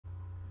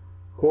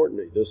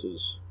Courtney. This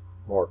is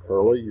Mark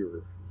Hurley,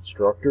 your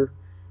instructor,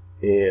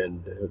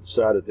 and have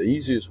decided the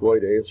easiest way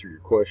to answer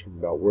your question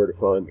about where to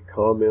find the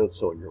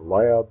comments on your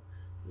lab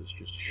is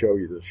just to show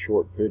you this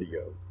short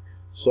video.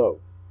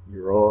 So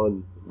you're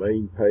on the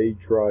main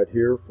page right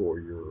here for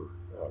your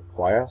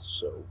class.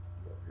 So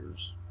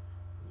here's,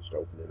 just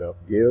open it up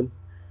again,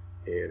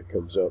 and it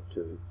comes up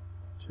to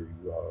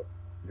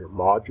your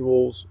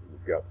modules.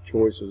 You've got the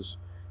choices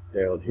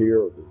down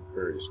here of the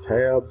various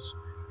tabs.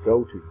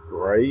 Go to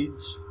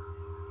grades.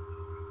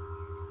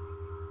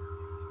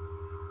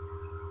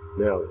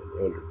 Now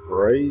under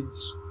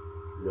grades,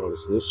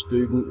 notice this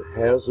student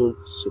hasn't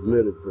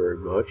submitted very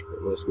much,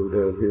 but let's go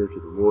down here to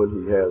the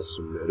one he has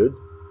submitted.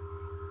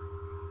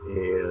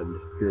 And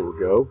here we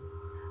go.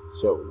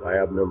 So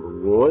lab number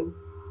 1,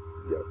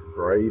 you got the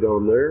grade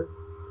on there.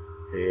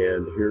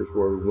 And here's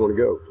where we want to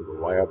go, to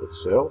the lab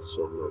itself.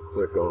 So I'm going to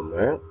click on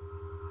that.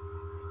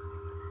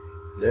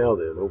 Now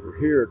then, over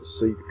here to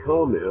see the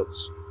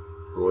comments,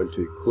 I'm going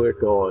to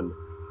click on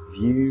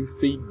View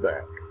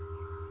Feedback.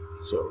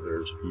 So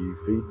there's View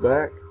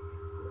Feedback.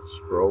 Let's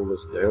scroll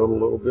this down a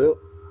little bit,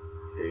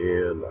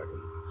 and I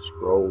can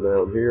scroll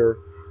down here,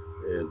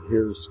 and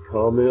here's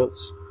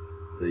comments.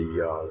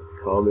 The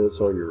comments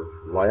on your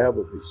lab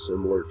will be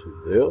similar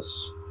to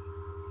this.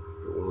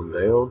 Go on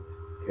down.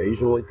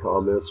 Occasionally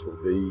comments will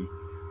be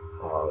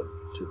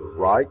to the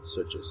right,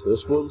 such as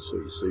this one. So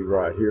you see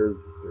right here,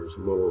 there's a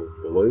little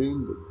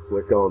balloon. We can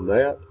click on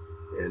that,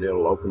 and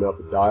it'll open up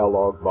a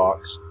dialog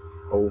box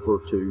over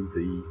to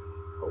the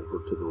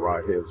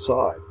right-hand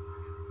side.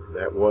 And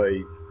that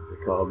way, the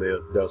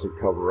comment doesn't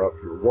cover up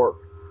your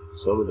work.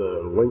 Some of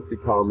the lengthy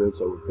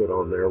comments I would put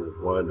on there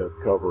would wind up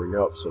covering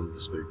up some of the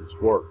students'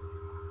 work.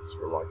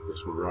 So like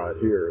this one right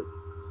here, it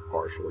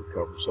partially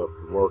covers up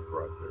the work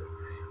right there.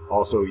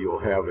 Also, you'll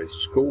have a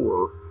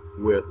score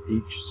with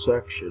each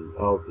section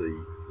of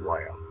the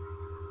lab.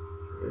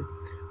 Okay.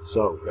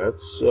 So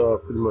that's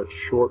pretty much a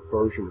short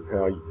version of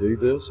how you do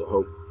this. I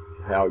hope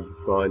how you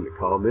find the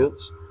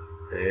comments,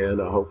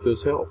 and I hope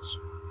this helps.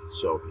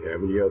 So if you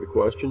have any other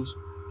questions,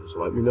 just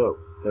let me know.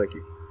 Thank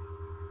you.